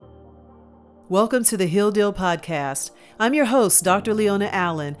Welcome to the Heal Deal Podcast. I'm your host, Dr. Leona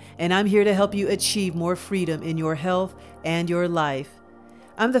Allen, and I'm here to help you achieve more freedom in your health and your life.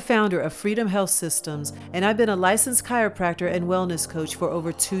 I'm the founder of Freedom Health Systems, and I've been a licensed chiropractor and wellness coach for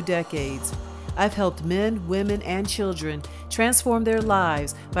over 2 decades. I've helped men, women, and children transform their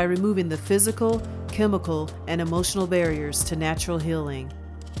lives by removing the physical, chemical, and emotional barriers to natural healing.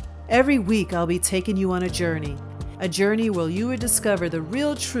 Every week, I'll be taking you on a journey where you will discover the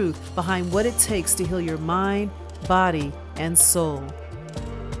real truth behind what it takes to heal your mind, body, and soul.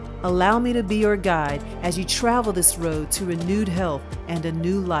 Allow me to be your guide as you travel this road to renewed health and a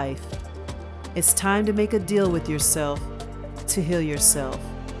new life. It's time to make a deal with yourself to heal yourself.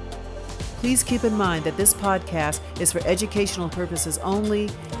 Please keep in mind that this podcast is for educational purposes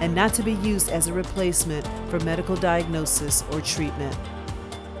only and not to be used as a replacement for medical diagnosis or treatment.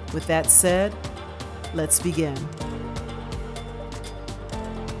 With that said, let's begin.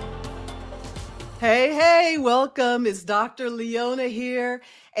 Hey, welcome. It's Dr. Leona here,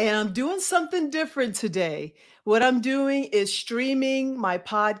 and I'm doing something different today. What I'm doing is streaming my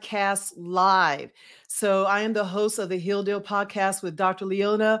podcast live. So I am the host of the Heal Deal Podcast with Dr.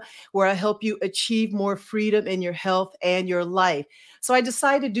 Leona, where I help you achieve more freedom in your health and your life. So I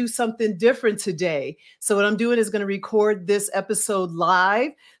decided to do something different today. So what I'm doing is going to record this episode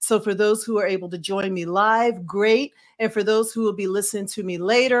live. So for those who are able to join me live, great. And for those who will be listening to me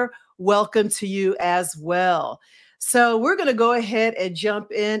later, welcome to you as well. So we're going to go ahead and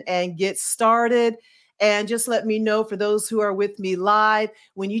jump in and get started. And just let me know, for those who are with me live,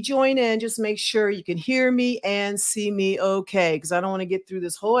 when you join in, just make sure you can hear me and see me okay, because I don't want to get through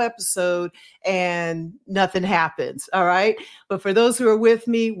this whole episode and nothing happens. All right. But for those who are with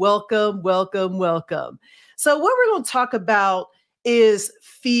me, welcome. So what we're going to talk about is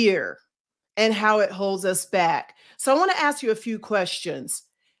fear and how it holds us back. So I want to ask you a few questions.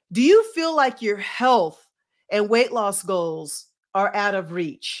 Do you feel like your health and weight loss goals are out of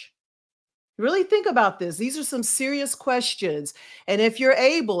reach? Really think about this. These are some serious questions. And if you're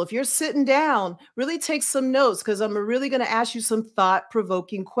sitting down, really take some notes, because I'm really going to ask you some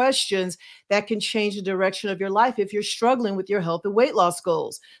thought-provoking questions that can change the direction of your life if you're struggling with your health and weight loss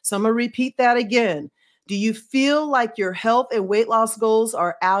goals. So I'm going to repeat that again. Do you feel like your health and weight loss goals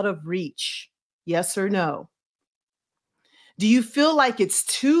are out of reach? Yes or no? Do you feel like it's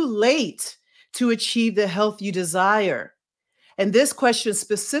too late to achieve the health you desire? And this question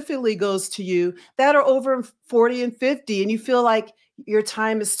specifically goes to you that are over 40 and 50, and you feel like your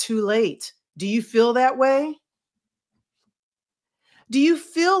time is too late. Do you feel that way? Do you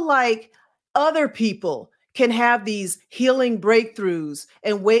feel like other people can have these healing breakthroughs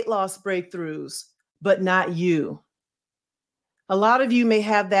and weight loss breakthroughs, but not you? A lot of you may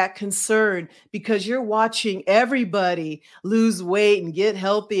have that concern because you're watching everybody lose weight and get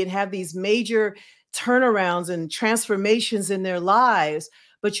healthy and have these major turnarounds and transformations in their lives,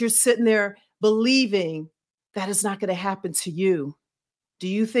 but you're sitting there believing that it's not going to happen to you. Do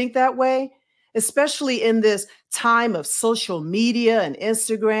you think that way? Especially in this time of social media and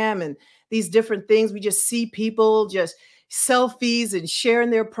Instagram and these different things, we just see people just selfies and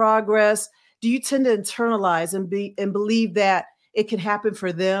sharing their progress. Do you tend to internalize and believe that it can happen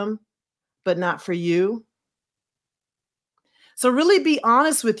for them, but not for you? So really be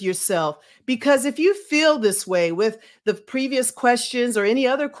honest with yourself, because if you feel this way with the previous questions or any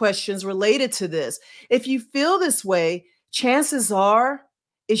other questions related to this, if you feel this way, chances are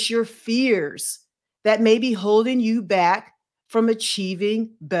it's your fears that may be holding you back from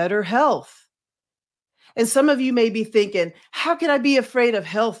achieving better health. And some of you may be thinking, how can I be afraid of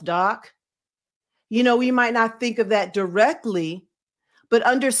health, doc? We might not think of that directly, but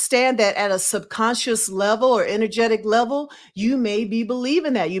understand that at a subconscious level or energetic level, you may be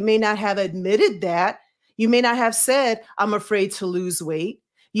believing that. You may not have admitted that. You may not have said, I'm afraid to lose weight.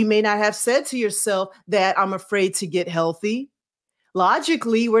 You may not have said to yourself that I'm afraid to get healthy.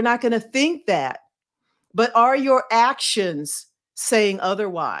 Logically, we're not going to think that. But are your actions saying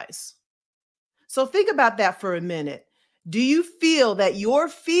otherwise? So think about that for a minute. Do you feel that your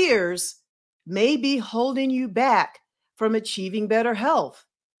fears may be holding you back from achieving better health?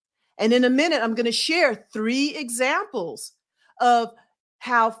 And in a minute, I'm going to share 3 examples of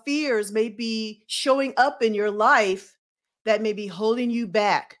how fears may be showing up in your life that may be holding you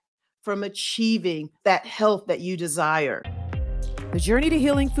back from achieving that health that you desire. The Journey to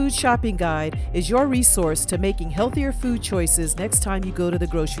Healing Food Shopping Guide is your resource to making healthier food choices next time you go to the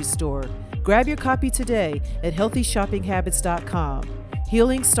grocery store. Grab your copy today at healthyshoppinghabits.com.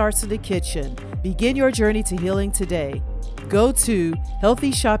 Healing starts in the kitchen. Begin your journey to healing today. Go to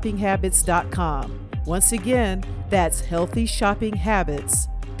healthyshoppinghabits.com. Once again, that's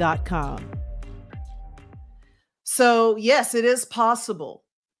healthyshoppinghabits.com. So, yes, it is possible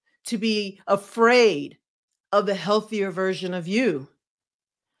to be afraid of the healthier version of you.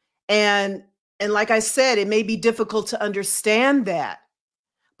 And and like I said, it may be difficult to understand that,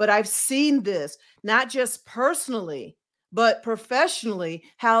 but I've seen this not just personally, but professionally,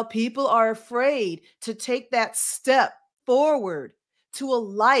 how people are afraid to take that step forward to a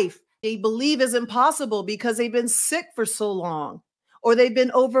life they believe is impossible because they've been sick for so long or they've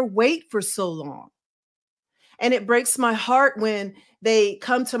been overweight for so long. And it breaks my heart when they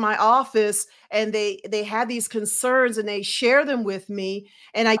come to my office and they have these concerns and they share them with me,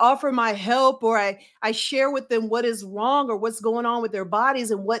 and I offer my help, or I share with them what is wrong or what's going on with their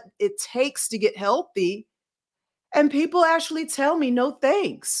bodies and what it takes to get healthy, and people actually tell me no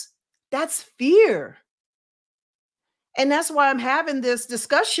thanks. That's fear. And that's why I'm having this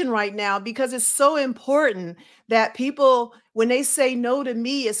discussion right now, because it's so important that people, when they say no to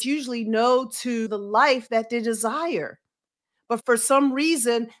me, it's usually no to the life that they desire. But for some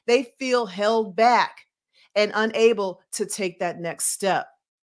reason, they feel held back and unable to take that next step.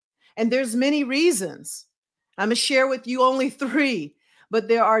 And there's many reasons. I'm going to share with you only three, but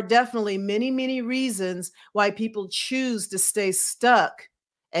there are definitely many, many reasons why people choose to stay stuck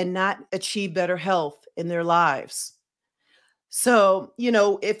and not achieve better health in their lives. So,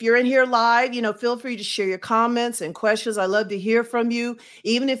 if you're in here live, feel free to share your comments and questions. I love to hear from you.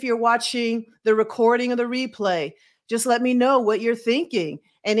 Even if you're watching the recording of the replay, just let me know what you're thinking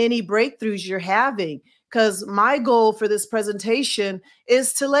and any breakthroughs you're having. Because my goal for this presentation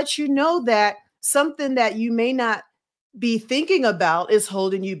is to let you know that something that you may not be thinking about is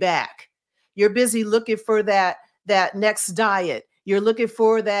holding you back. You're busy looking for that next diet. You're looking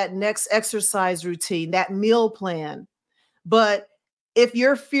for that next exercise routine, that meal plan. But if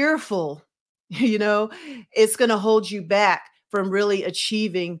you're fearful, it's going to hold you back from really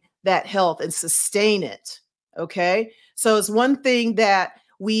achieving that health and sustain it. Okay. So it's one thing that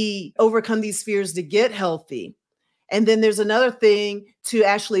we overcome these fears to get healthy. And then there's another thing to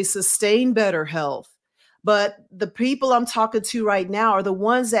actually sustain better health. But the people I'm talking to right now are the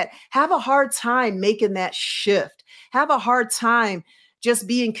ones that have a hard time making that shift, have a hard time just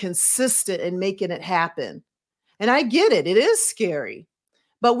being consistent and making it happen. And I get it. It is scary,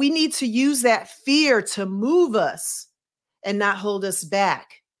 but we need to use that fear to move us and not hold us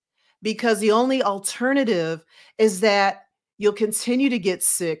back, because the only alternative is that you'll continue to get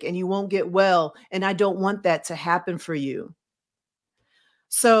sick and you won't get well. And I don't want that to happen for you.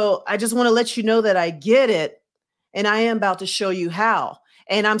 So I just want to let you know that I get it. And I am about to show you how.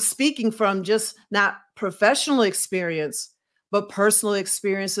 And I'm speaking from just not professional experience, but personal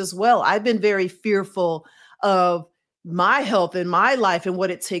experience as well. I've been very fearful of my health and my life and what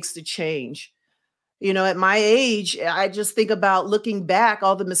it takes to change. At my age, I just think about looking back,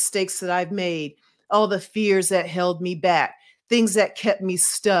 all the mistakes that I've made, all the fears that held me back, things that kept me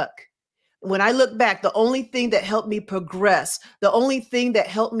stuck. When I look back, the only thing that helped me progress, the only thing that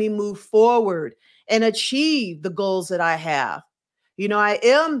helped me move forward and achieve the goals that I have. I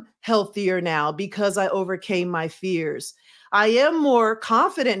am healthier now because I overcame my fears. I am more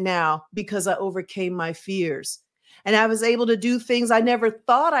confident now because I overcame my fears. And I was able to do things I never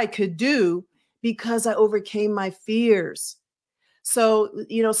thought I could do because I overcame my fears. So,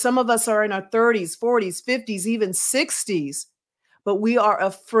 some of us are in our 30s, 40s, 50s, even 60s, but we are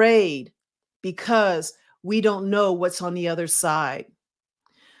afraid because we don't know what's on the other side.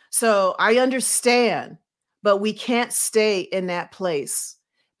 So I understand, but we can't stay in that place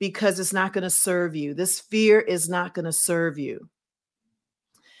because it's not going to serve you. This fear is not going to serve you.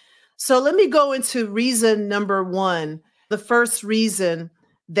 So let me go into reason number one, the first reason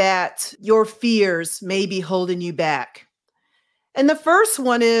that your fears may be holding you back. And the first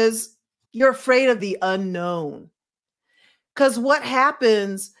one is you're afraid of the unknown. Because what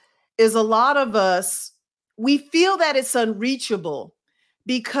happens is a lot of us, we feel that it's unreachable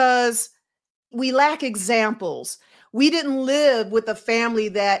because we lack examples. We didn't live with a family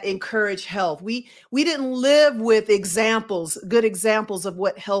that encouraged health. We didn't live with examples, good examples of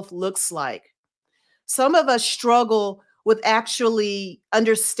what health looks like. Some of us struggle with actually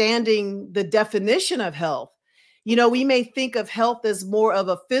understanding the definition of health. We may think of health as more of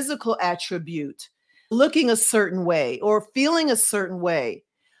a physical attribute, looking a certain way or feeling a certain way.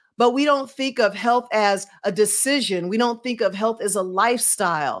 But we don't think of health as a decision. We don't think of health as a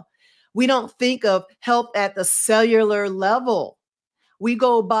lifestyle. We don't think of health at the cellular level. We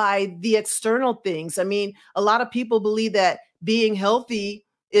go by the external things. I mean, a lot of people believe that being healthy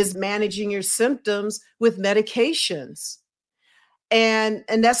is managing your symptoms with medications. And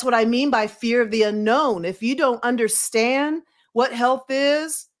that's what I mean by fear of the unknown. If you don't understand what health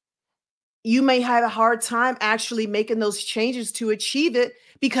is, you may have a hard time actually making those changes to achieve it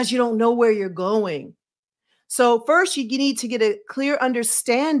because you don't know where you're going. So first, you need to get a clear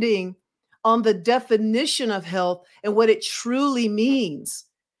understanding on the definition of health and what it truly means.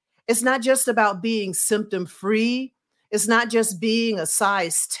 It's not just about being symptom free. It's not just being a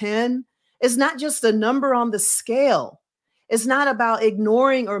size 10. It's not just a number on the scale. It's not about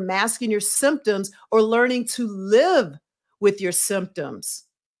ignoring or masking your symptoms or learning to live with your symptoms.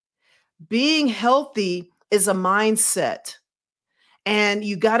 Being healthy is a mindset. And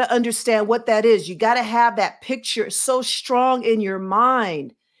you got to understand what that is. You got to have that picture so strong in your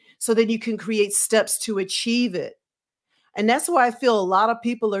mind so that you can create steps to achieve it. And that's why I feel a lot of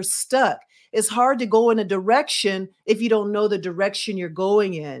people are stuck. It's hard to go in a direction if you don't know the direction you're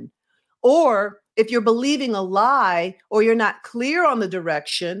going in. Or if you're believing a lie, or you're not clear on the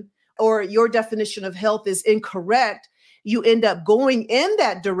direction, or your definition of health is incorrect, you end up going in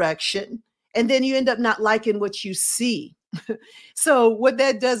that direction, and then you end up not liking what you see. So what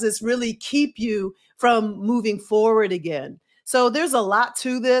that does is really keep you from moving forward again. So there's a lot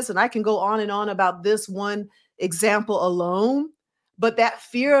to this, and I can go on and on about this one example alone, but that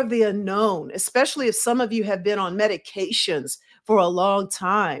fear of the unknown, especially if some of you have been on medications for a long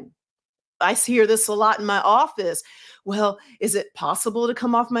time. I hear this a lot in my office. Well, is it possible to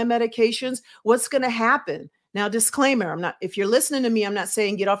come off my medications? What's going to happen? Now, disclaimer, if you're listening to me, I'm not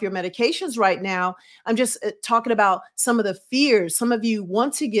saying get off your medications right now. I'm just talking about some of the fears. Some of you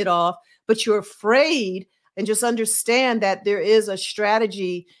want to get off, but you're afraid, and just understand that there is a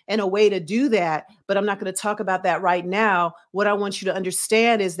strategy and a way to do that. But I'm not going to talk about that right now. What I want you to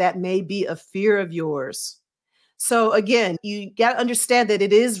understand is that may be a fear of yours. So again, you got to understand that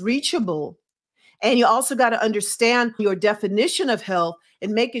it is reachable. And you also got to understand your definition of health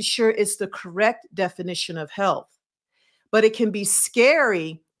and making sure it's the correct definition of health. But it can be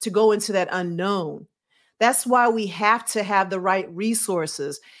scary to go into that unknown. That's why we have to have the right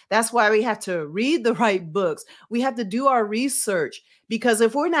resources. That's why we have to read the right books. We have to do our research, because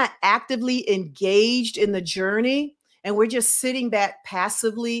if we're not actively engaged in the journey and we're just sitting back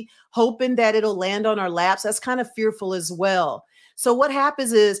passively, hoping that it'll land on our laps, that's kind of fearful as well. So what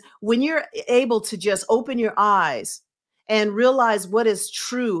happens is when you're able to just open your eyes and realize what is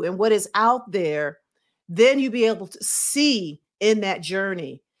true and what is out there, then you'll be able to see in that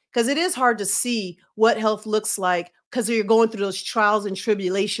journey. Because it is hard to see what health looks like because you're going through those trials and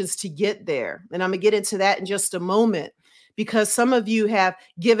tribulations to get there. And I'm going to get into that in just a moment, because some of you have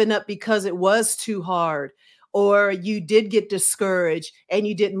given up because it was too hard, or you did get discouraged and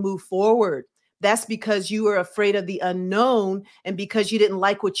you didn't move forward. That's because you were afraid of the unknown, and because you didn't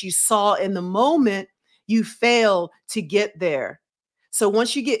like what you saw in the moment, you failed to get there. So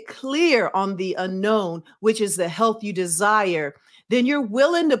once you get clear on the unknown, which is the health you desire, then you're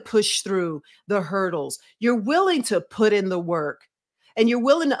willing to push through the hurdles. You're willing to put in the work, and you're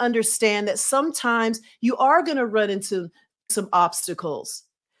willing to understand that sometimes you are going to run into some obstacles.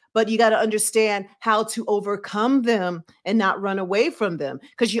 But you got to understand how to overcome them and not run away from them,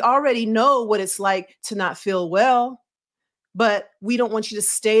 because you already know what it's like to not feel well, but we don't want you to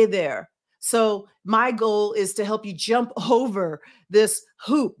stay there. So my goal is to help you jump over this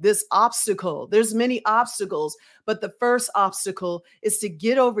hoop, this obstacle. There's many obstacles, but the first obstacle is to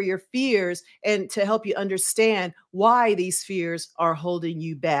get over your fears and to help you understand why these fears are holding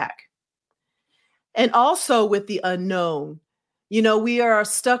you back. And also with the unknown, we are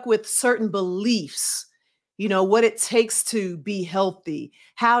stuck with certain beliefs, what it takes to be healthy,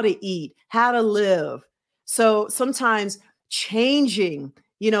 how to eat, how to live. So sometimes changing,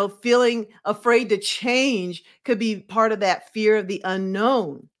 feeling afraid to change could be part of that fear of the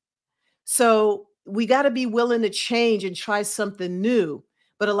unknown. So we got to be willing to change and try something new.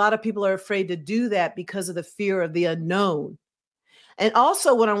 But a lot of people are afraid to do that because of the fear of the unknown. And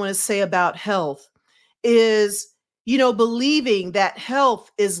also, what I want to say about health is, believing that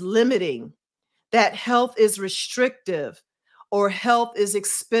health is limiting, that health is restrictive, or health is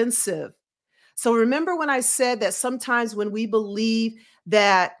expensive. So remember when I said that sometimes when we believe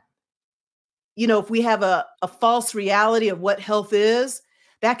that, if we have a false reality of what health is,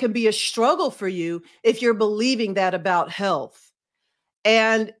 that can be a struggle for you if you're believing that about health.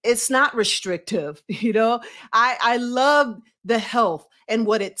 And it's not restrictive. I love the health and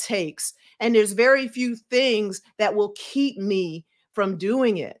what it takes. And there's very few things that will keep me from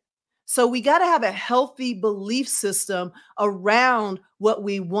doing it. So we got to have a healthy belief system around what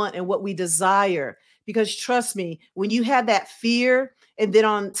we want and what we desire. Because trust me, when you have that fear, and then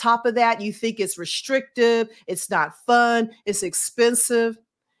on top of that, you think it's restrictive, it's not fun, it's expensive.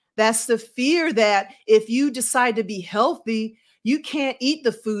 That's the fear that if you decide to be healthy, You can't eat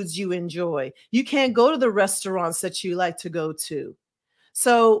the foods you enjoy. You can't go to the restaurants that you like to go to.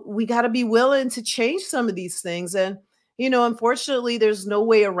 So we got to be willing to change some of these things. And, unfortunately, there's no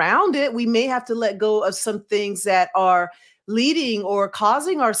way around it. We may have to let go of some things that are leading or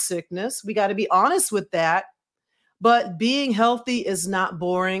causing our sickness. We got to be honest with that. But being healthy is not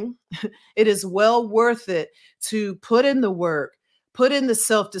boring. It is well worth it to put in the work, put in the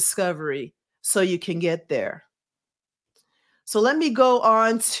self discovery so you can get there. So let me go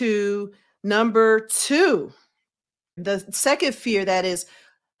on to number 2. The second fear that is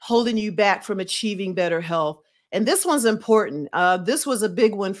holding you back from achieving better health. And this one's important. This was a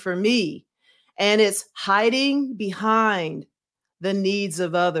big one for me. And it's hiding behind the needs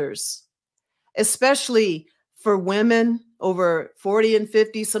of others, especially for women over 40 and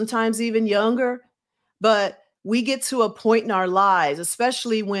 50, sometimes even younger. But we get to a point in our lives,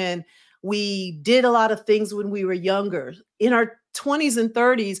 especially when we did a lot of things when we were younger. In our 20s and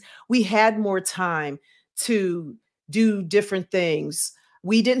 30s, we had more time to do different things.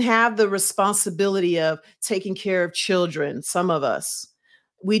 We didn't have the responsibility of taking care of children, some of us.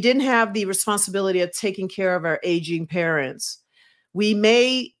 We didn't have the responsibility of taking care of our aging parents. We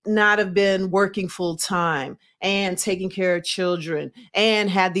may not have been working full time and taking care of children and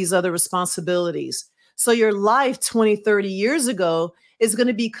had these other responsibilities. So your life 20, 30 years ago is going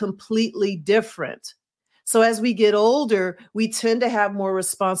to be completely different. So as we get older, we tend to have more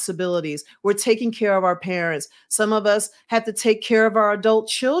responsibilities. We're taking care of our parents. Some of us have to take care of our adult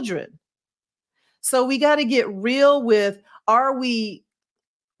children. So we got to get real with, are we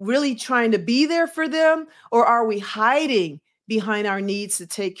really trying to be there for them, or are we hiding behind our needs to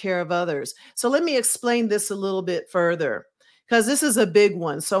take care of others? So let me explain this a little bit further, because this is a big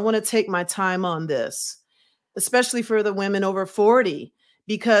one. So I want to take my time on this, especially for the women over 40,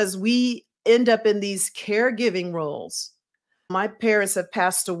 because we end up in these caregiving roles. My parents have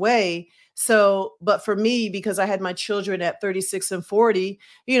passed away. So, but for me, because I had my children at 36 and 40,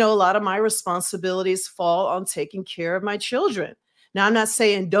 a lot of my responsibilities fall on taking care of my children. Now, I'm not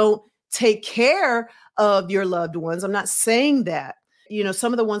saying don't take care of your loved ones. I'm not saying that.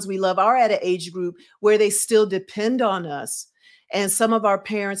 Some of the ones we love are at an age group where they still depend on us. And some of our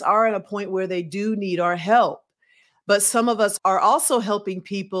parents are at a point where they do need our help. But some of us are also helping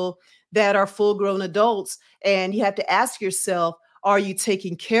people that are full grown adults. And you have to ask yourself, are you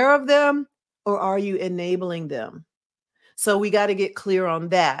taking care of them or are you enabling them? So we got to get clear on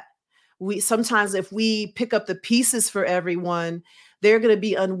that. Sometimes if we pick up the pieces for everyone, they're going to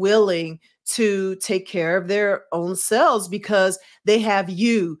be unwilling to take care of their own selves because they have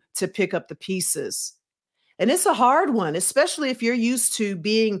you to pick up the pieces. And it's a hard one, especially if you're used to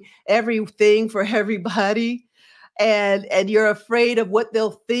being everything for everybody and you're afraid of what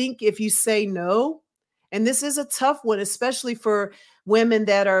they'll think if you say no. And this is a tough one, especially for women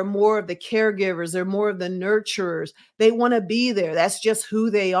that are more of the caregivers, they're more of the nurturers. They want to be there. That's just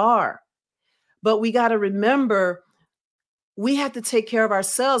who they are. But we got to remember, we have to take care of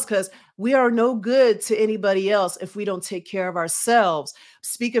ourselves because we are no good to anybody else if we don't take care of ourselves.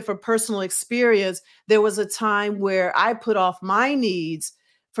 Speaking from personal experience, there was a time where I put off my needs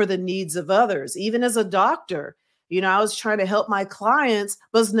for the needs of others. Even as a doctor, I was trying to help my clients,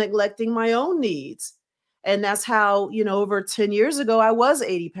 was neglecting my own needs. And that's how, over 10 years ago, I was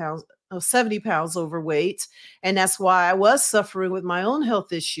 80 pounds, 70 pounds overweight. And that's why I was suffering with my own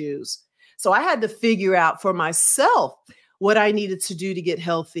health issues. So I had to figure out for myself what I needed to do to get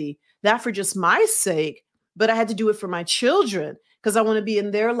healthy, not for just my sake, but I had to do it for my children because I want to be in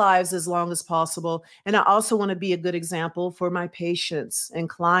their lives as long as possible. And I also want to be a good example for my patients and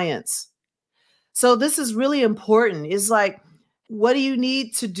clients. So this is really important. It's like, what do you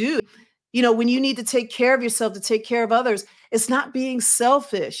need to do? When you need to take care of yourself, to take care of others, it's not being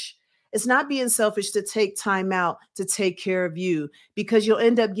selfish. It's not being selfish to take time out to take care of you because you'll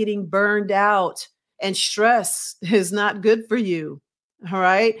end up getting burned out and stress is not good for you. All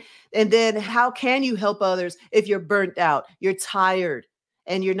right. And then how can you help others if you're burnt out, you're tired,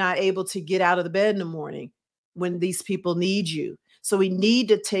 and you're not able to get out of the bed in the morning when these people need you? So we need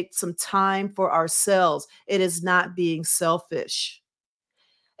to take some time for ourselves. It is not being selfish.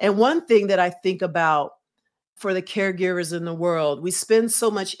 And one thing that I think about for the caregivers in the world, we spend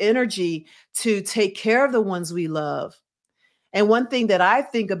so much energy to take care of the ones we love. And one thing that I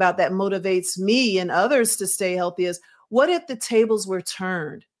think about that motivates me and others to stay healthy is, what if the tables were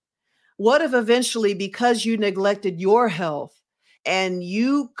turned? What if eventually, because you neglected your health and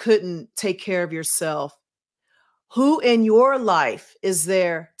you couldn't take care of yourself, who in your life is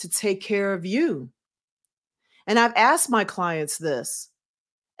there to take care of you? And I've asked my clients this,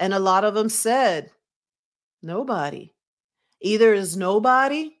 and a lot of them said, nobody. Either is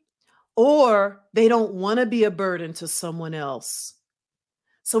nobody or they don't want to be a burden to someone else.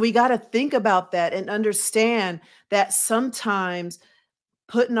 So we got to think about that and understand that sometimes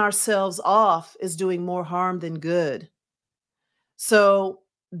putting ourselves off is doing more harm than good. So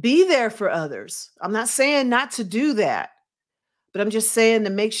be there for others. I'm not saying not to do that, but I'm just saying to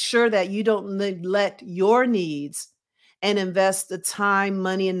make sure that you don't neglect your needs and invest the time,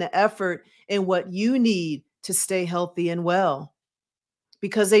 money, and the effort in what you need to stay healthy and well.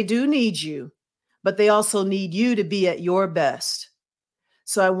 Because they do need you, but they also need you to be at your best.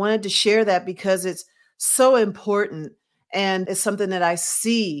 So I wanted to share that because it's so important and it's something that I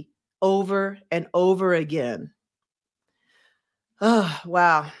see over and over again. Oh,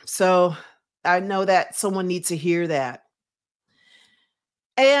 wow. So I know that someone needs to hear that.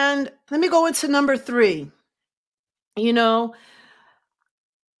 And let me go into number 3. You know,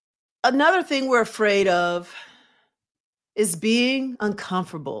 another thing we're afraid of is being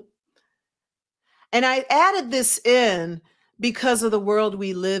uncomfortable. And I added this in because of the world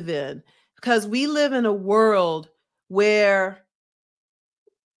we live in, because we live in a world where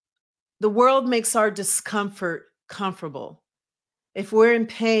the world makes our discomfort comfortable. If we're in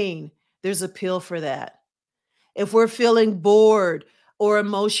pain, there's a pill for that. If we're feeling bored or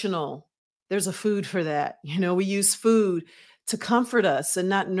emotional, there's a food for that. We use food to comfort us and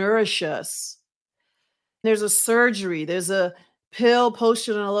not nourish us. There's a surgery, there's a pill,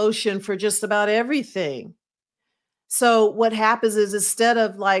 potion, and a lotion for just about everything. So what happens is instead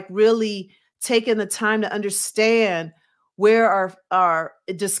of like really taking the time to understand where our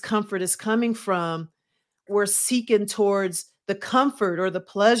discomfort is coming from, we're seeking towards the comfort or the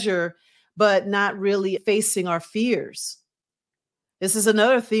pleasure, but not really facing our fears. This is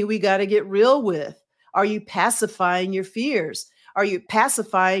another thing we got to get real with. Are you pacifying your fears? Are you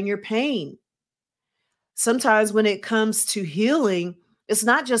pacifying your pain? Sometimes when it comes to healing, it's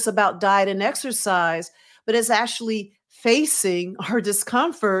not just about diet and exercise, but it's actually facing our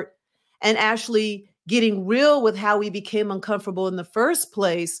discomfort and actually getting real with how we became uncomfortable in the first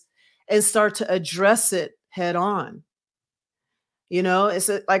place and start to address it head on. It's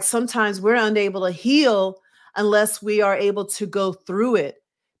like sometimes we're unable to heal unless we are able to go through it,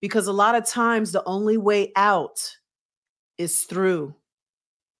 because a lot of times the only way out is through.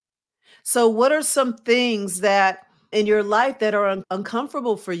 So, what are some things that in your life that are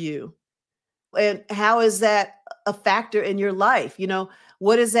uncomfortable for you? And how is that a factor in your life?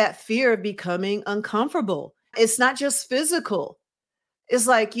 What is that fear of becoming uncomfortable? It's not just physical. It's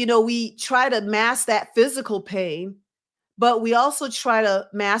like, we try to mask that physical pain, but we also try to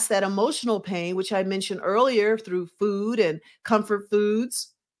mask that emotional pain, which I mentioned earlier through food and comfort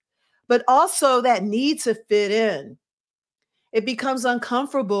foods, but also that need to fit in. It becomes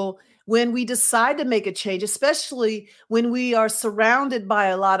uncomfortable when we decide to make a change, especially when we are surrounded by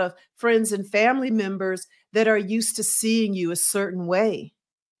a lot of friends and family members that are used to seeing you a certain way.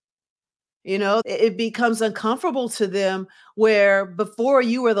 It becomes uncomfortable to them where before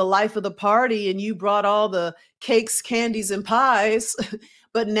you were the life of the party and you brought all the cakes, candies, and pies,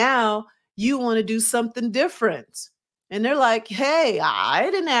 but now you want to do something different. And they're like, hey,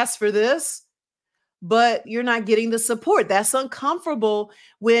 I didn't ask for this, but you're not getting the support. That's uncomfortable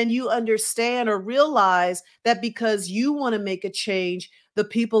when you understand or realize that because you want to make a change, the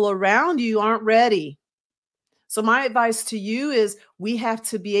people around you aren't ready. So my advice to you is we have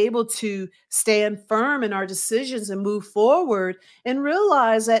to be able to stand firm in our decisions and move forward and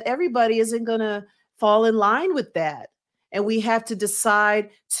realize that everybody isn't going to fall in line with that. And we have to decide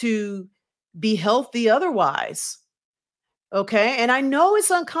to be healthy otherwise. Okay. And I know it's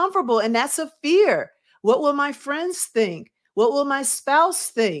uncomfortable and that's a fear. What will my friends think? What will my spouse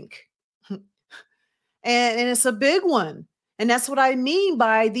think? And it's a big one. And that's what I mean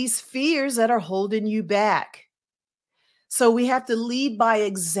by these fears that are holding you back. So we have to lead by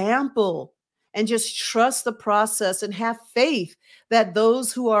example and just trust the process and have faith that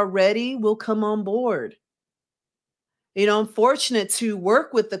those who are ready will come on board. I'm fortunate to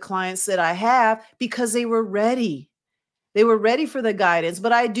work with the clients that I have because they were ready. They were ready for the guidance,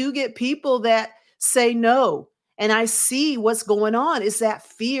 but I do get people that say no. And I see what's going on is that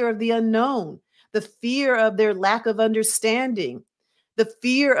fear of the unknown, the fear of their lack of understanding, the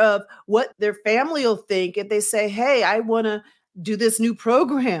fear of what their family will think if they say, hey, I want to do this new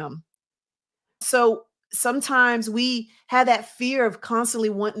program. So sometimes we have that fear of constantly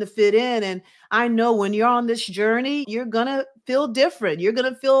wanting to fit in. And I know when you're on this journey, you're going to feel different. You're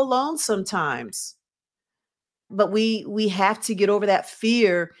going to feel alone sometimes. But we have to get over that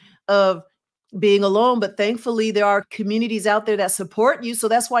fear of being alone. But thankfully, there are communities out there that support you. So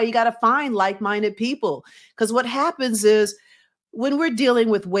that's why you got to find like-minded people. Because what happens is When we're dealing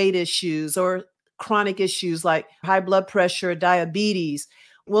with weight issues or chronic issues like high blood pressure, diabetes,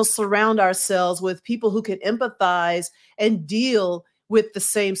 we'll surround ourselves with people who can empathize and deal with the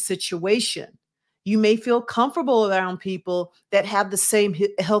same situation. You may feel comfortable around people that have the same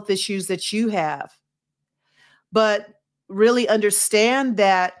health issues that you have, but really understand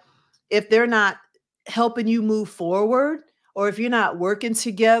that if they're not helping you move forward, or if you're not working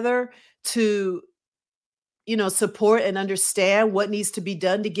together to support and understand what needs to be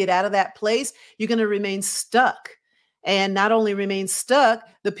done to get out of that place, you're going to remain stuck. And not only remain stuck,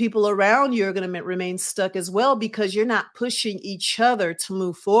 the people around you are going to remain stuck as well, because you're not pushing each other to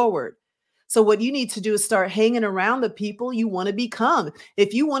move forward. So what you need to do is start hanging around the people you want to become.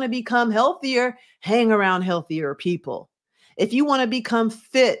 If you want to become healthier, hang around healthier people. If you want to become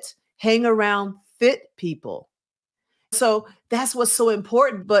fit, hang around fit people. So that's what's so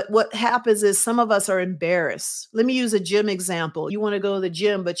important. But what happens is some of us are embarrassed. Let me use a gym example. You want to go to the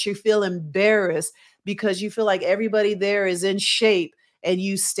gym, but you feel embarrassed because you feel like everybody there is in shape and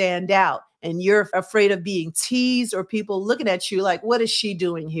you stand out, and you're afraid of being teased or people looking at you like, what is she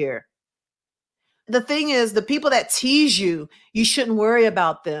doing here? The thing is, the people that tease you, you shouldn't worry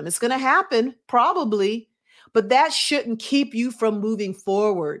about them. It's going to happen, probably, but that shouldn't keep you from moving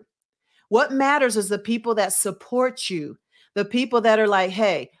forward. What matters is the people that support you, the people that are like,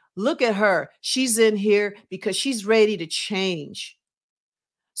 hey, look at her. She's in here because she's ready to change.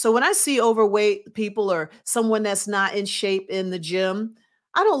 So when I see overweight people or someone that's not in shape in the gym,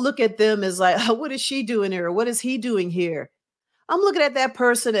 I don't look at them as like, oh, what is she doing here? Or what is he doing here? I'm looking at that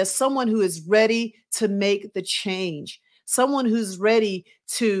person as someone who is ready to make the change, someone who's ready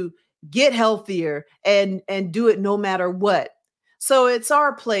to get healthier and do it no matter what. So it's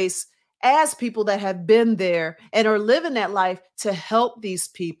our place as people that have been there and are living that life to help these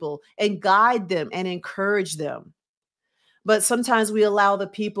people and guide them and encourage them. But sometimes we allow the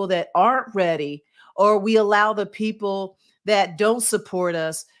people that aren't ready, or we allow the people that don't support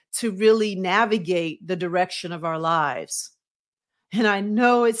us to really navigate the direction of our lives. And I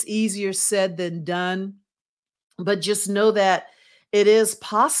know it's easier said than done, but just know that it is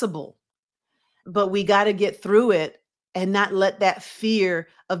possible. But we got to get through it and not let that fear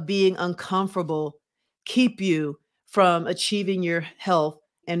of being uncomfortable keep you from achieving your health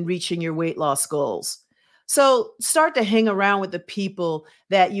and reaching your weight loss goals. So start to hang around with the people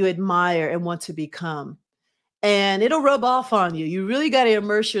that you admire and want to become. And it'll rub off on you. You really got to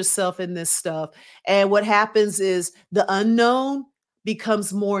immerse yourself in this stuff. And what happens is the unknown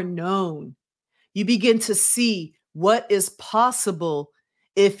becomes more known. You begin to see what is possible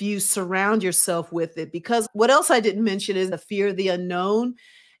if you surround yourself with it. Because what else I didn't mention is the fear of the unknown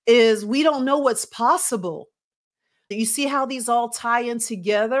is we don't know what's possible. You see how these all tie in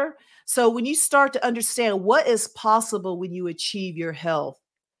together? So when you start to understand what is possible when you achieve your health,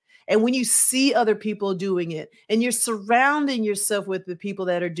 and when you see other people doing it, and you're surrounding yourself with the people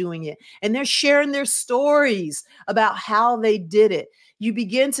that are doing it, and they're sharing their stories about how they did it, you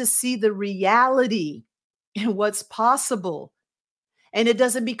begin to see the reality and what's possible. And it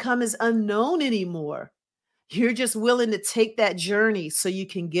doesn't become as unknown anymore. You're just willing to take that journey so you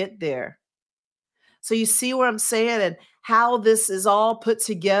can get there. So you see what I'm saying and how this is all put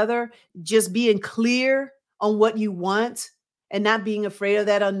together, just being clear on what you want and not being afraid of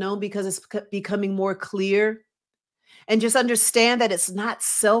that unknown because it's becoming more clear. And just understand that it's not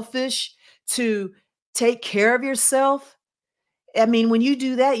selfish to take care of yourself. I mean, when you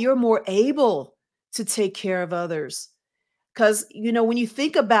do that, you're more able to take care of others. Because, when you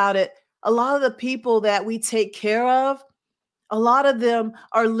think about it, a lot of the people that we take care of, a lot of them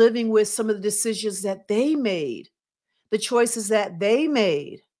are living with some of the decisions that they made, the choices that they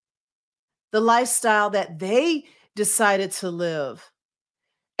made, the lifestyle that they decided to live.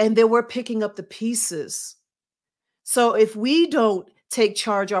 And then we're picking up the pieces. So if we don't take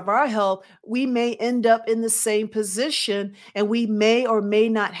charge of our health, we may end up in the same position, and we may or may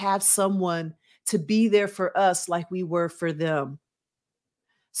not have someone to be there for us like we were for them.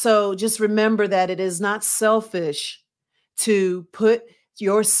 So just remember that it is not selfish to put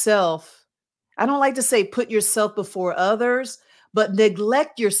yourself, I don't like to say put yourself before others, but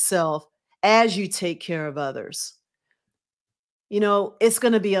neglect yourself as you take care of others. It's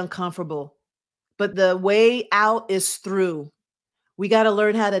going to be uncomfortable, but the way out is through. We got to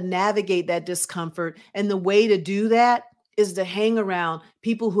learn how to navigate that discomfort. And the way to do that is to hang around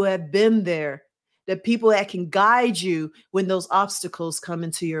people who have been there, the people that can guide you when those obstacles come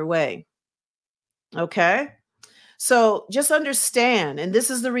into your way. Okay? So just understand, and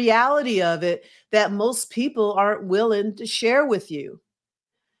this is the reality of it, that most people aren't willing to share with you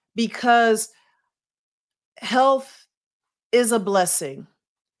because health is a blessing.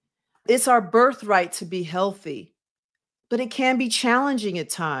 It's our birthright to be healthy, but it can be challenging at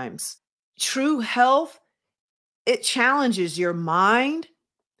times. True health, it challenges your mind,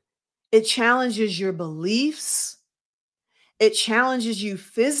 it challenges your beliefs, it challenges you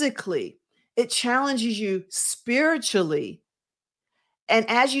physically, it challenges you spiritually. And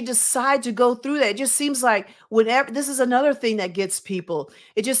as you decide to go through that, it just seems like whenever this is another thing that gets people,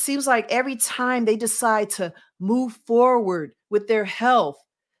 it just seems like every time they decide to move forward with their health,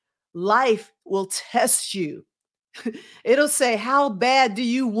 life will test you. It'll say, how bad do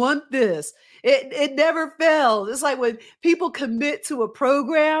you want this? It never fails. It's like when people commit to a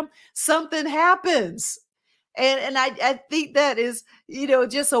program, something happens. And I think that is,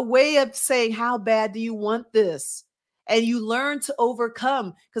 just a way of saying, how bad do you want this? And you learn to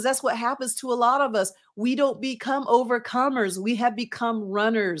overcome, because that's what happens to a lot of us. We don't become overcomers. We have become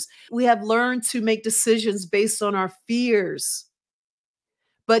runners. We have learned to make decisions based on our fears.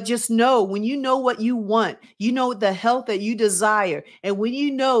 But just know, when you know what you want, you know the health that you desire. And when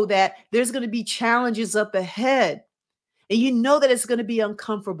you know that there's going to be challenges up ahead, and you know that it's going to be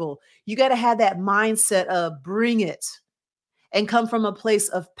uncomfortable, you got to have that mindset of bring it, and come from a place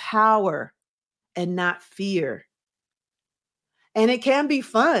of power and not fear. And it can be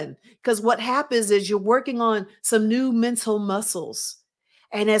fun, because what happens is you're working on some new mental muscles.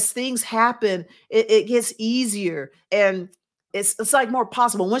 And as things happen, it gets easier, and it's like more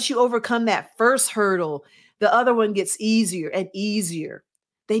possible. Once you overcome that first hurdle, the other one gets easier and easier.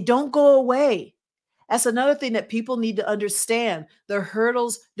 They don't go away. That's another thing that people need to understand. The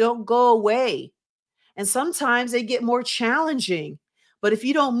hurdles don't go away. And sometimes they get more challenging. But if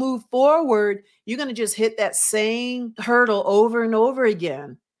you don't move forward, you're going to just hit that same hurdle over and over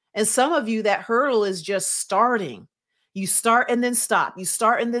again. And some of you, that hurdle is just starting. You start and then stop. You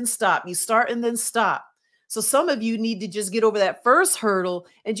start and then stop. You start and then stop. So some of you need to just get over that first hurdle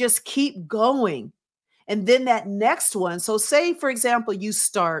and just keep going. And then that next one. So say, for example, you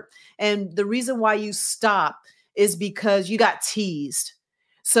start, and the reason why you stop is because you got teased.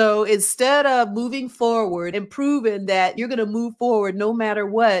 So instead of moving forward and proving that you're going to move forward no matter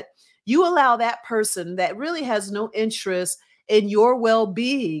what, you allow that person that really has no interest in your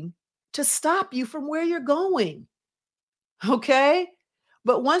well-being to stop you from where you're going. Okay?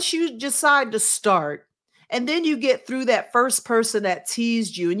 But once you decide to start, and then you get through that first person that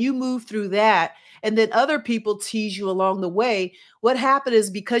teased you, and you move through that, and then other people tease you along the way, what happened is,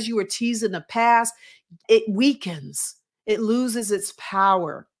 because you were teased in the past, it weakens. It loses its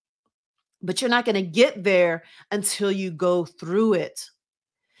power. But you're not going to get there until you go through it.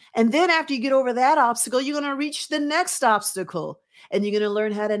 And then after you get over that obstacle, you're going to reach the next obstacle, and you're going to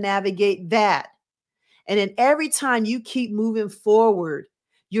learn how to navigate that. And then every time you keep moving forward,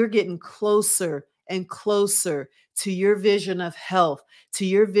 you're getting closer and closer to your vision of health, to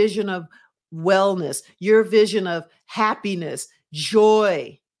your vision of wellness, your vision of happiness,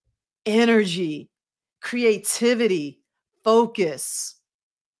 joy, energy, creativity, focus.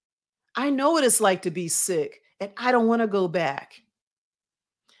 I know what it's like to be sick, and I don't want to go back.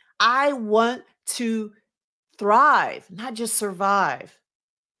 I want to thrive, not just survive.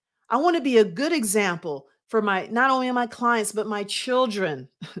 I want to be a good example for not only my clients, but my children,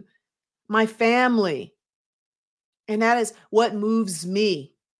 my family. And that is what moves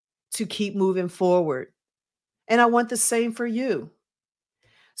me to keep moving forward. And I want the same for you.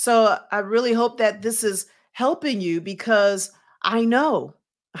 So I really hope that this is helping you, because I know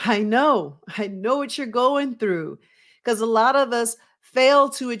what you're going through, because a lot of us fail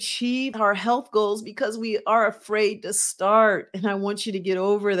to achieve our health goals because we are afraid to start. And I want you to get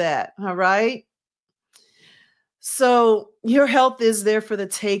over that. All right. So your health is there for the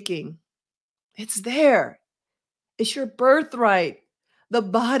taking. It's there. It's your birthright. The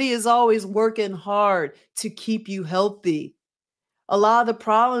body is always working hard to keep you healthy. A lot of the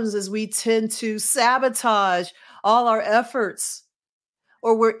problems is we tend to sabotage all our efforts,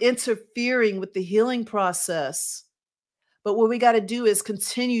 or we're interfering with the healing process. But what we got to do is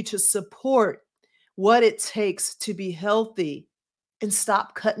continue to support what it takes to be healthy, and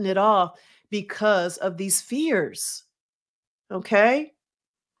stop cutting it off because of these fears. Okay?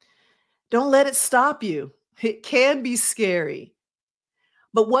 Don't let it stop you. It can be scary.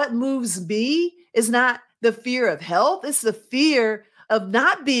 But what moves me is not the fear of health, it's the fear of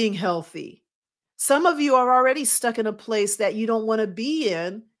not being healthy. Some of you are already stuck in a place that you don't want to be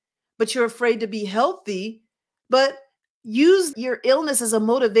in, but you're afraid to be healthy. But use your illness as a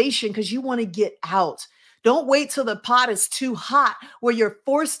motivation, because you want to get out. Don't wait till the pot is too hot where you're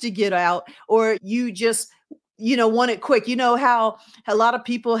forced to get out, or want it quick. You know how a lot of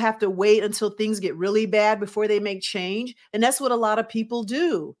people have to wait until things get really bad before they make change. And that's what a lot of people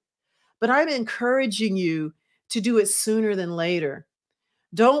do. But I'm encouraging you to do it sooner than later.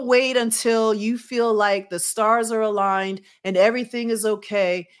 Don't wait until you feel like the stars are aligned and everything is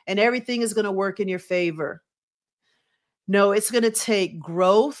okay and everything is going to work in your favor. No, it's going to take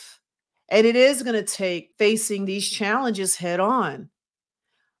growth, and it is going to take facing these challenges head on.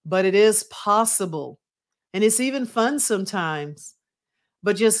 But it is possible. And it's even fun sometimes.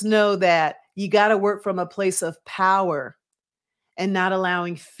 But just know that you got to work from a place of power and not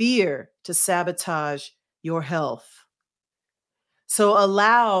allowing fear to sabotage your health. So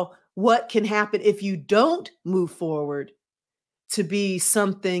allow what can happen if you don't move forward to be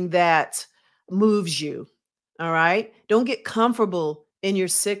something that moves you. All right. Don't get comfortable in your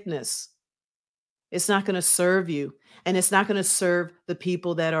sickness. It's not going to serve you, and it's not going to serve the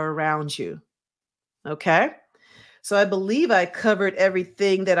people that are around you. Okay. So I believe I covered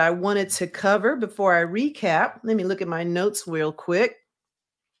everything that I wanted to cover. Before I recap, let me look at my notes real quick.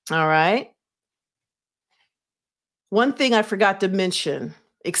 All right. One thing I forgot to mention,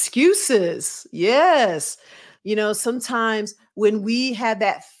 excuses. Yes. Sometimes when we have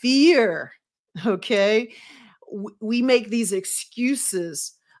that fear, okay, we make these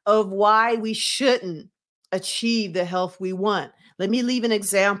excuses of why we shouldn't achieve the health we want. Let me leave an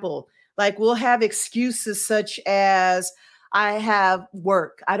example. Like, we'll have excuses such as, I have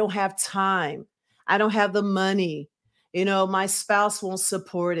work, I don't have time, I don't have the money, my spouse won't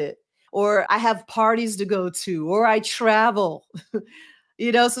support it, or I have parties to go to, or I travel.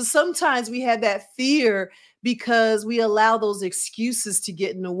 So sometimes we have that fear because we allow those excuses to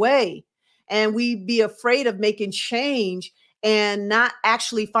get in the way, and we be afraid of making change and not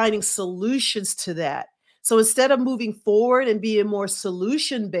actually finding solutions to that. So instead of moving forward and being more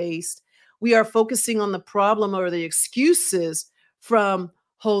solution based, we are focusing on the problem or the excuses from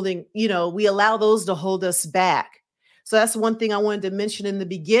holding, we allow those to hold us back. So that's one thing I wanted to mention in the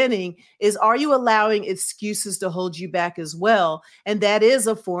beginning is, are you allowing excuses to hold you back as well? And that is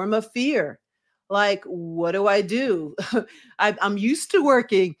a form of fear. Like, what do I do? I'm used to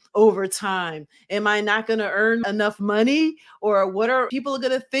working overtime. Am I not going to earn enough money? Or what are people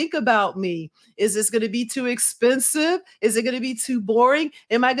going to think about me? Is this going to be too expensive? Is it going to be too boring?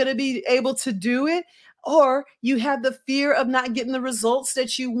 Am I going to be able to do it? Or you have the fear of not getting the results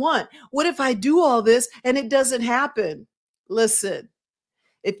that you want. What if I do all this and it doesn't happen? Listen,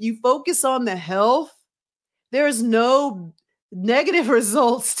 if you focus on the health, there's no negative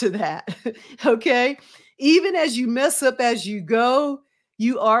results to that. Okay. Even as you mess up as you go,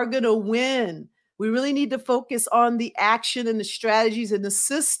 you are going to win. We really need to focus on the action and the strategies and the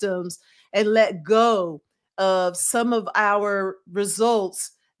systems and let go of some of our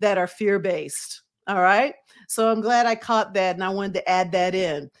results that are fear based. All right. So I'm glad I caught that, and I wanted to add that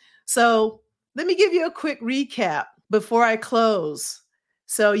in. So let me give you a quick recap before I close.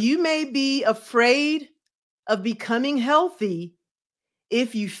 So you may be afraid of becoming healthy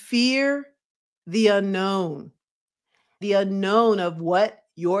if you fear the unknown of what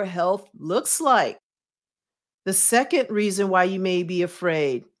your health looks like. The second reason why you may be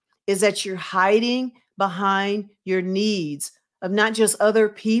afraid is that you're hiding behind your needs of not just other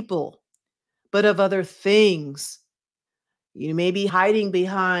people, but of other things. You may be hiding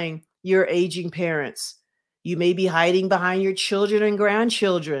behind your aging parents. You may be hiding behind your children and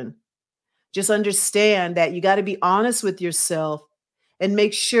grandchildren. Just understand that you got to be honest with yourself and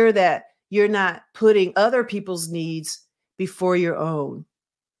make sure that you're not putting other people's needs before your own.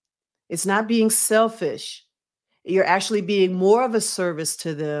 It's not being selfish. You're actually being more of a service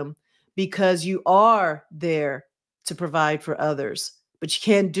to them because you are there to provide for others. But you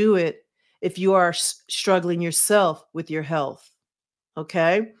can't do it if you are struggling yourself with your health.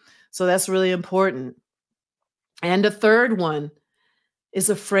 Okay? So that's really important. And the third one is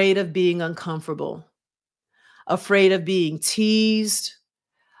afraid of being uncomfortable, afraid of being teased,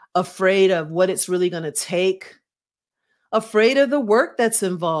 afraid of what it's really going to take, afraid of the work that's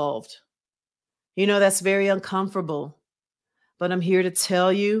involved. That's very uncomfortable. But I'm here to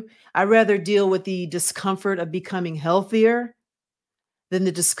tell you, I'd rather deal with the discomfort of becoming healthier than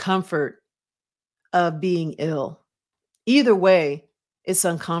the discomfort of being ill. Either way, it's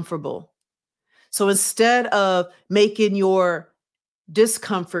uncomfortable. So instead of making your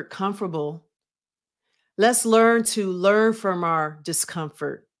discomfort comfortable, let's learn from our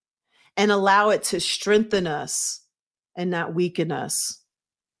discomfort and allow it to strengthen us and not weaken us.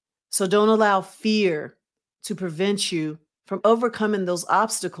 So don't allow fear to prevent you from overcoming those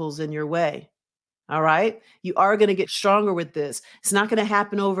obstacles in your way. All right? You are going to get stronger with this. It's not going to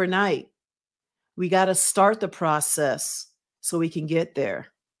happen overnight. We got to start the process so we can get there.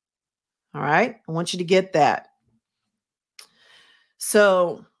 All right. I want you to get that.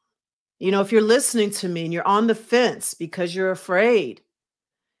 So, if you're listening to me and you're on the fence because you're afraid,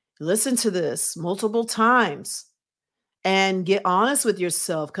 listen to this multiple times and get honest with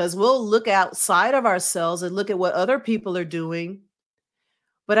yourself, because we'll look outside of ourselves and look at what other people are doing.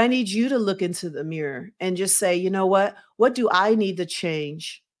 But I need you to look into the mirror and just say, you know what? What do I need to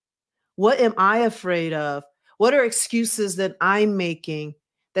change? What am I afraid of? What are excuses that I'm making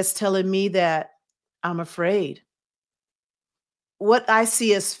that's telling me that I'm afraid? What I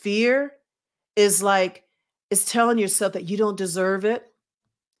see as fear is it's telling yourself that you don't deserve it.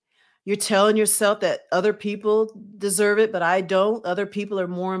 You're telling yourself that other people deserve it, but I don't. Other people are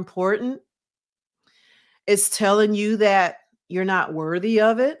more important. It's telling you that you're not worthy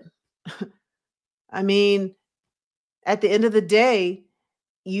of it. I mean, at the end of the day,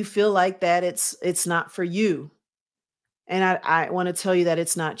 you feel like that it's not for you. And I want to tell you that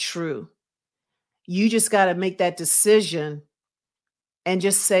it's not true. You just got to make that decision and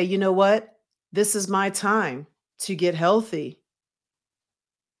just say, you know what? This is my time to get healthy.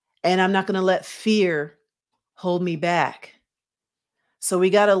 And I'm not going to let fear hold me back. So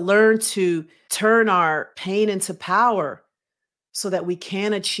we got to learn to turn our pain into power so that we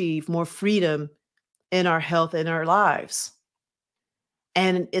can achieve more freedom in our health and our lives.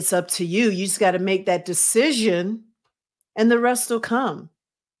 And it's up to you. You just got to make that decision and the rest will come.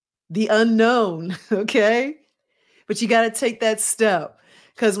 The unknown, okay? But you got to take that step.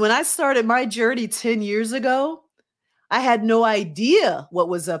 Because when I started my journey 10 years ago, I had no idea what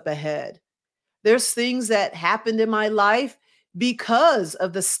was up ahead. There's things that happened in my life because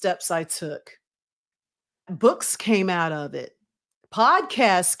of the steps I took. Books came out of it.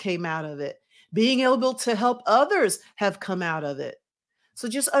 Podcasts came out of it. Being able to help others have come out of it. So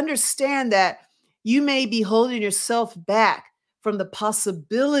just understand that you may be holding yourself back from the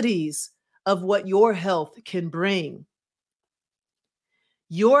possibilities of what your health can bring.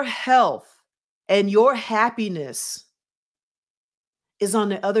 Your health and your happiness is on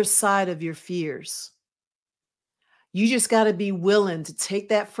the other side of your fears. You just got to be willing to take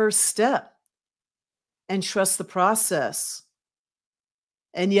that first step and trust the process.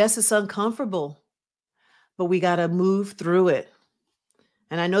 And yes, it's uncomfortable, but we got to move through it.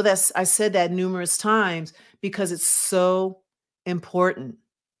 And I know I said that numerous times because it's so important.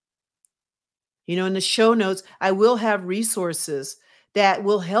 In the show notes, I will have resources that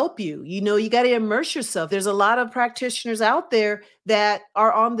will help you. You got to immerse yourself. There's a lot of practitioners out there that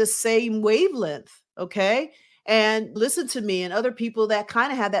are on the same wavelength, okay? And listen to me and other people that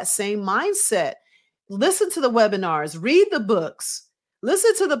kind of have that same mindset. Listen to the webinars, read the books,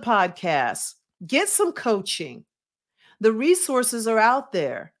 listen to the podcasts, get some coaching. The resources are out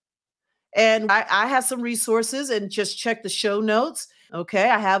there. And I have some resources, and just check the show notes. Okay.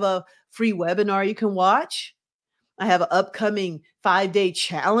 I have a free webinar you can watch. I have an upcoming 5-day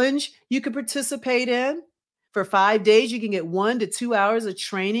challenge you can participate in. For 5 days, you can get 1 to 2 hours of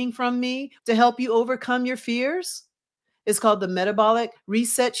training from me to help you overcome your fears. It's called the Metabolic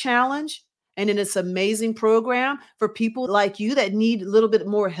Reset Challenge. And in this amazing program for people like you that need a little bit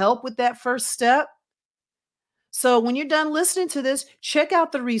more help with that first step. So when you're done listening to this, check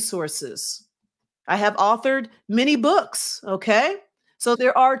out the resources. I have authored many books, okay? So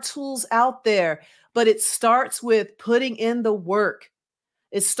there are tools out there, but it starts with putting in the work.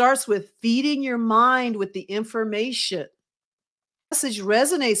 It starts with feeding your mind with the information. If the message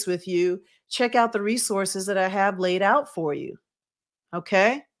resonates with you, check out the resources that I have laid out for you,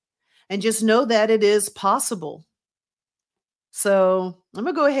 okay? And just know that it is possible. So I'm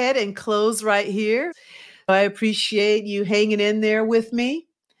going to go ahead and close right here. I appreciate you hanging in there with me.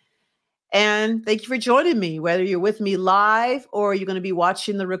 And thank you for joining me, whether you're with me live or you're going to be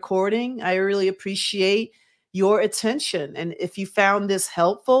watching the recording. I really appreciate your attention. And if you found this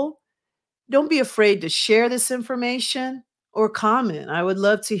helpful, don't be afraid to share this information or comment. I would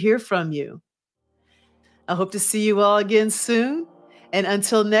love to hear from you. I hope to see you all again soon. And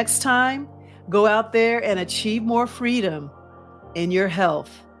until next time, go out there and achieve more freedom in your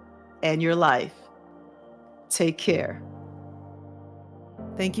health and your life. Take care.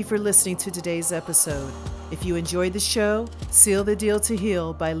 Thank you for listening to today's episode. If you enjoyed the show, seal the deal to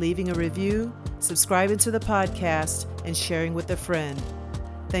heal by leaving a review, subscribing to the podcast, and sharing with a friend.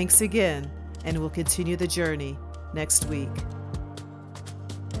 Thanks again, and we'll continue the journey next week.